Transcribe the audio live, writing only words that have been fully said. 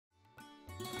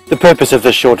The purpose of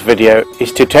this short video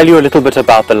is to tell you a little bit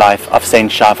about the life of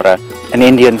Saint Chavara, an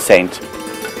Indian saint.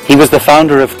 He was the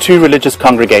founder of two religious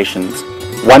congregations,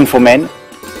 one for men,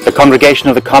 the Congregation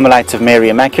of the Carmelites of Mary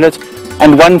Immaculate,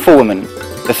 and one for women,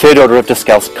 the Third Order of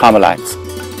Discalced Carmelites.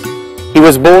 He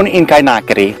was born in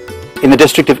Kainakary, in the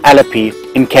district of Alleppey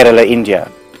in Kerala, India.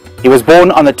 He was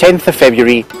born on the 10th of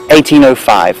February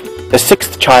 1805, the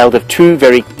sixth child of two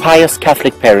very pious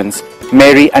Catholic parents,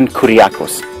 Mary and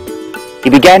Kuriakose. He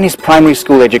began his primary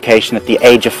school education at the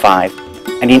age of 5,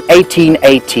 and in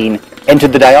 1818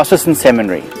 entered the diocesan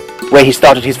seminary, where he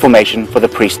started his formation for the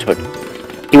priesthood.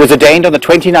 He was ordained on the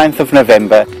 29th of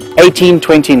November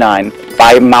 1829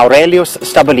 by Maurelius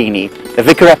Stabolini, the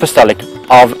Vicar Apostolic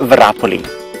of Verapoli.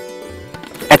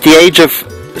 At the age of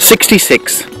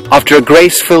 66, after a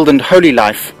grace-filled and holy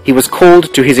life, he was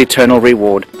called to his eternal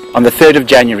reward on the 3rd of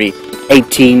January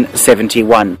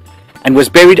 1871, and was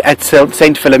buried at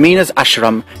St. Philomina's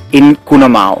Ashram in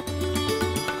Koonammavu.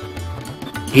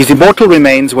 His immortal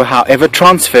remains were, however,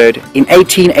 transferred in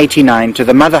 1889 to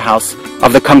the mother house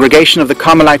of the Congregation of the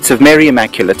Carmelites of Mary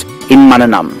Immaculate in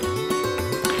Mannanam.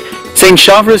 Saint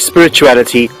Chavara's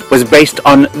spirituality was based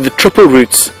on the triple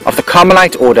roots of the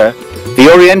Carmelite order,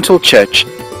 the Oriental Church,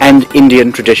 and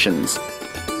Indian traditions.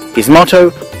 His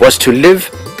motto was to live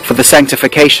for the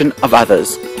sanctification of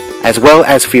others, as well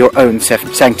as for your own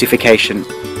sanctification.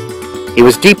 He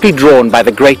was deeply drawn by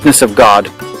the greatness of God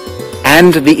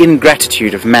and the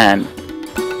ingratitude of man.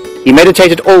 He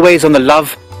meditated always on the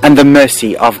love and the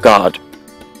mercy of God,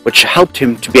 which helped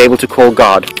him to be able to call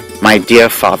God my dear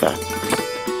Father.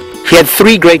 He had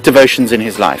three great devotions in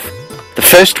his life. The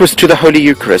first was to the Holy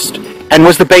Eucharist, and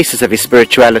was the basis of his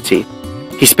spirituality.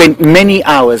 He spent many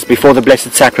hours before the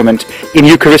Blessed Sacrament in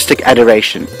Eucharistic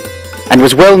adoration, and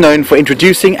was well known for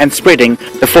introducing and spreading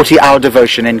the 40-hour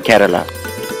devotion in Kerala.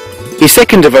 His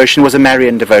second devotion was a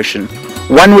Marian devotion,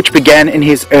 one which began in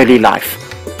his early life,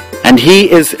 and he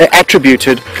is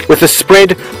attributed with the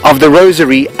spread of the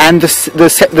rosary and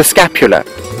the scapula,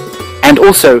 and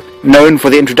also known for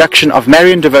the introduction of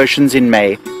Marian devotions in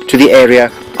May to the area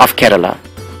of Kerala.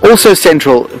 Also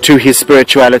central to his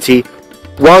spirituality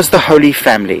was the Holy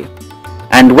Family,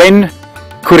 and when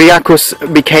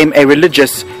Kuriakose became a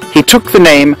religious, he took the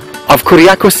name of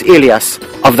Kuriakose Elias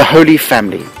of the Holy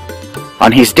Family.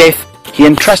 On his death, he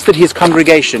entrusted his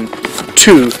congregation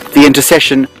to the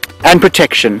intercession and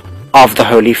protection of the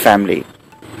Holy Family.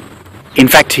 In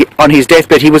fact, on his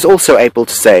deathbed, he was also able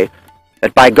to say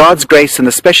that by God's grace and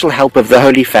the special help of the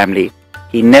Holy Family,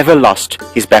 he never lost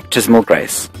his baptismal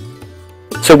grace.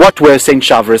 So what were Saint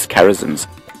Chavara's charisms?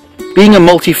 Being a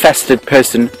multifaceted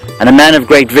person and a man of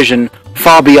great vision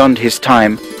far beyond his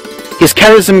time, his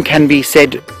charism can be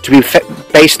said to be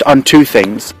based on two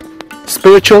things: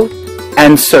 spiritual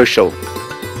and social.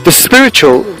 The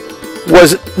spiritual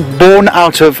was born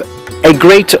out of a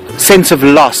great sense of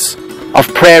loss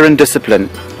of prayer and discipline,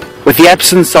 with the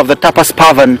absence of the tapas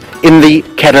pavan in the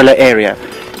Kerala area,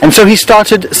 and so he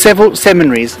started several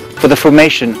seminaries for the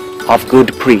formation of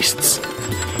good priests.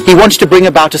 He wanted to bring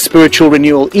about a spiritual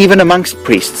renewal even amongst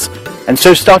priests, and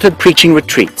so started preaching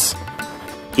retreats.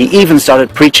 He even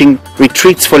started preaching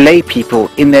retreats for lay people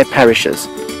in their parishes,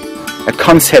 a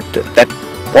concept that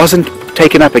wasn't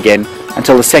taken up again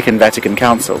until the Second Vatican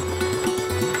Council.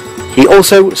 He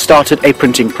also started a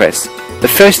printing press, the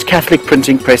first Catholic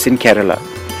printing press in Kerala,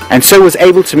 and so was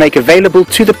able to make available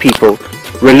to the people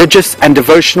religious and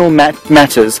devotional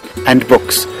matters and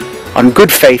books on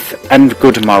good faith and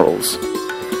good morals.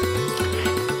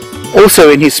 Also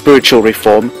in his spiritual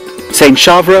reform, Saint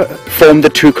Chavara formed the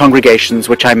two congregations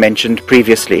which I mentioned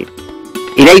previously.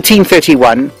 In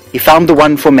 1831, he found the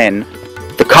one for men,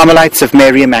 the Carmelites of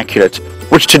Mary Immaculate,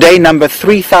 which today number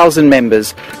 3,000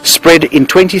 members spread in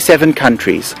 27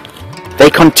 countries. They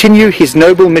continue his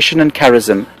noble mission and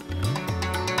charism.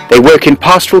 They work in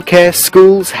pastoral care,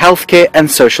 schools, healthcare,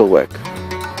 and social work.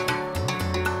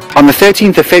 On the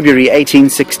 13th of February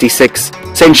 1866,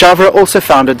 Saint Chavara also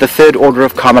founded the Third Order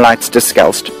of Carmelites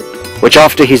Discalced, which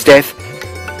after his death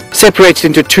separated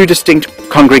into two distinct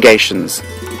congregations,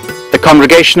 the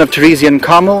Congregation of Teresian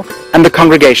Carmel and the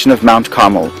Congregation of Mount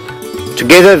Carmel.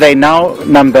 Together they now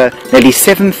number nearly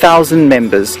 7,000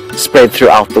 members spread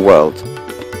throughout the world.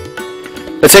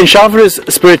 But Saint Chavara's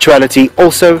spirituality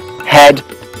also had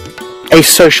a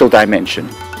social dimension.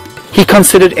 He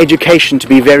considered education to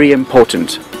be very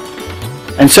important,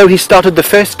 and so he started the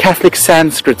first Catholic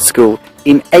Sanskrit school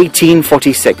in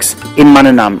 1846 in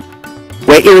Mannanam,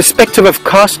 where irrespective of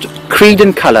caste, creed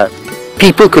and colour,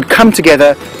 people could come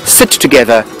together, sit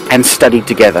together and study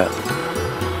together.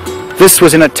 This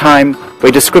was in a time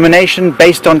where discrimination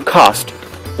based on caste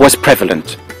was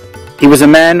prevalent. He was a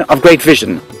man of great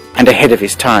vision and ahead of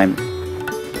his time.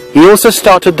 He also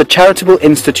started the charitable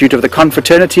institute of the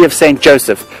Confraternity of St.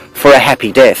 Joseph for a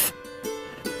happy death.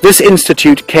 This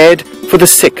institute cared for the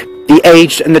sick, the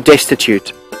aged and the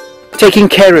destitute, taking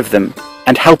care of them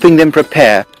and helping them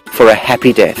prepare for a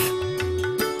happy death.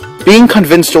 Being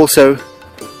convinced also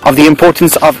of the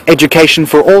importance of education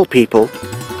for all people,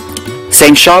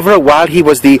 St. Chavara, while he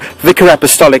was the Vicar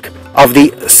Apostolic of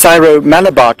the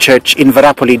Syro-Malabar Church in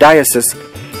Varapolli Diocese,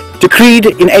 decreed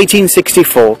in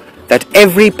 1864 that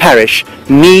every parish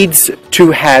needs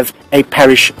to have a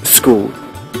parish school.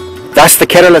 Thus the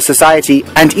Kerala Society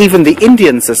and even the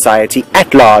Indian Society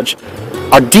at large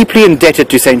are deeply indebted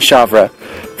to St. Chavara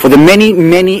for the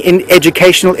many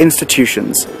educational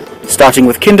institutions, starting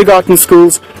with kindergarten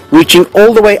schools, reaching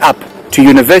all the way up to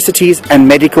universities and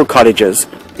medical colleges,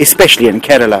 especially in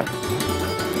Kerala.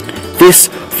 This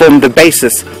formed the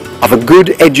basis of a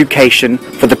good education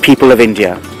for the people of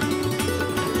India.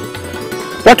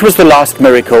 What was the last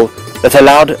miracle that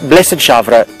allowed Blessed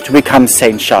Chavara to become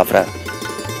Saint Chavara?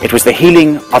 It was the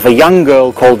healing of a young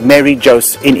girl called Mary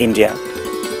Jose in India,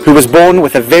 who was born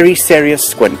with a very serious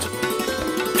squint.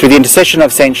 Through the intercession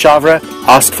of Saint Chavara,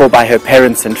 asked for by her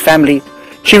parents and family,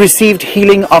 she received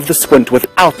healing of the squint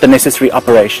without the necessary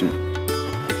operation.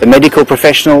 The medical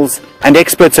professionals and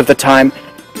experts of the time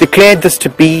declared this to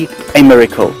be a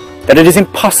miracle, that it is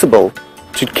impossible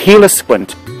to heal a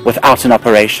squint without an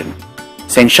operation.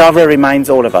 St. Chavara reminds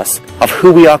all of us of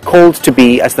who we are called to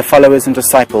be as the followers and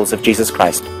disciples of Jesus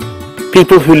Christ.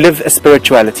 People who live a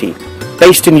spirituality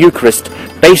based in Eucharist,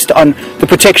 based on the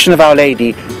protection of Our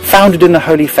Lady, founded in the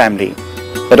Holy Family,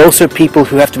 but also people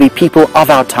who have to be people of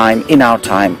our time, in our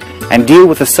time, and deal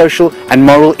with the social and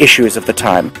moral issues of the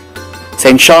time.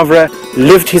 St. Chavara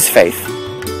lived his faith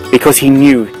because he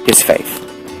knew his faith.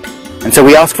 And so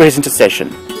we ask for his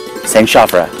intercession. St.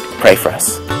 Chavara, pray for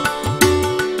us.